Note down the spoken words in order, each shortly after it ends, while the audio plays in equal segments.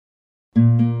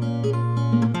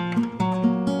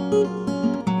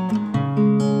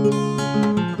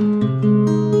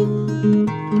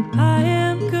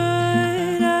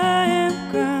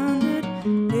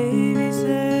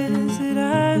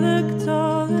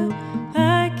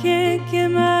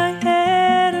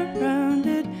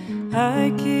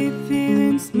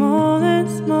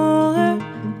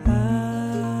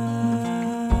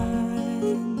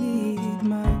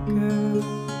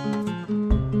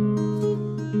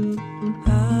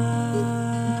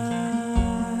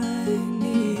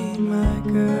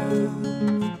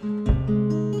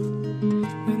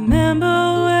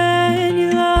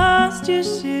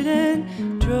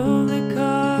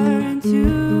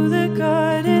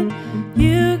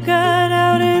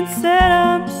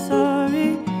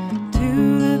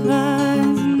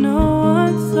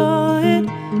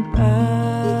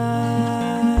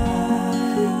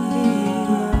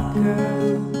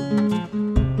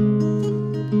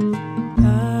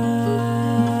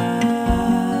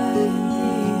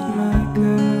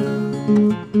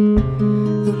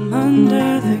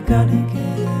gonna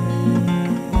get.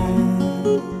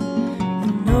 I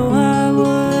know I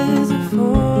was a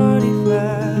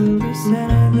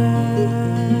 45% of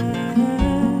that.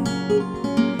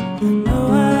 I know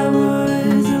I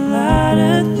was a lot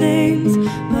of things,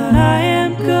 but I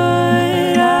am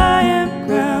good, I am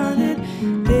grounded.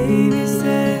 Baby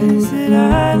says that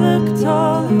I look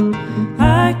taller,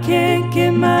 I can't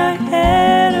get my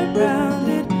head around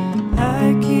it.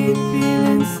 I keep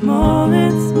feeling small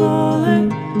and smaller.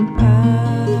 I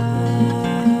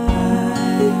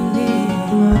need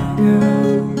my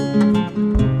girl.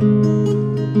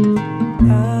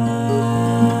 I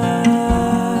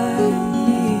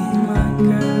need my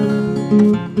girl.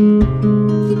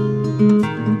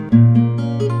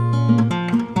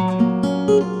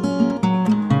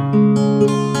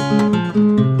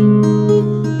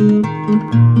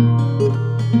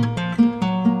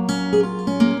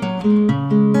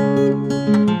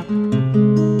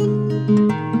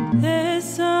 There's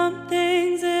some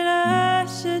things that I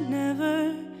should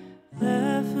never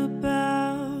laugh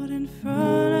about in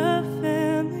front of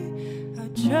family. I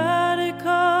try to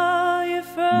call you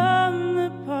from the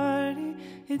party.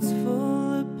 It's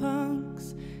full of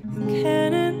punks and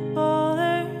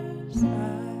cannonballers. I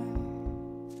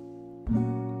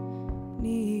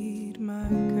need my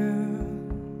girl.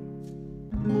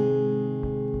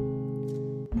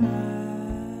 I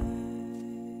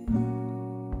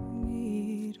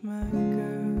need my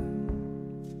girl.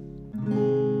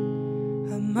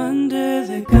 I'm under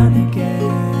the gun again.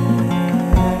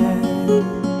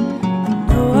 I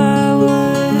know I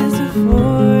was a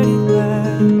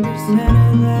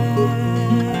 45% of that.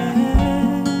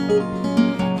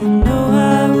 I know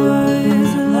I was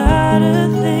a lot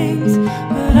of things,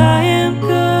 but I am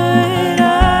good,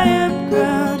 I am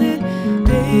grounded.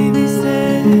 Baby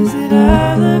says that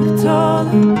I look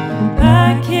taller,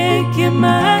 I can't get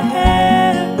my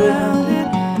head around it.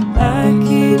 I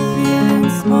keep feeling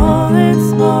small and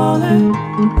smaller.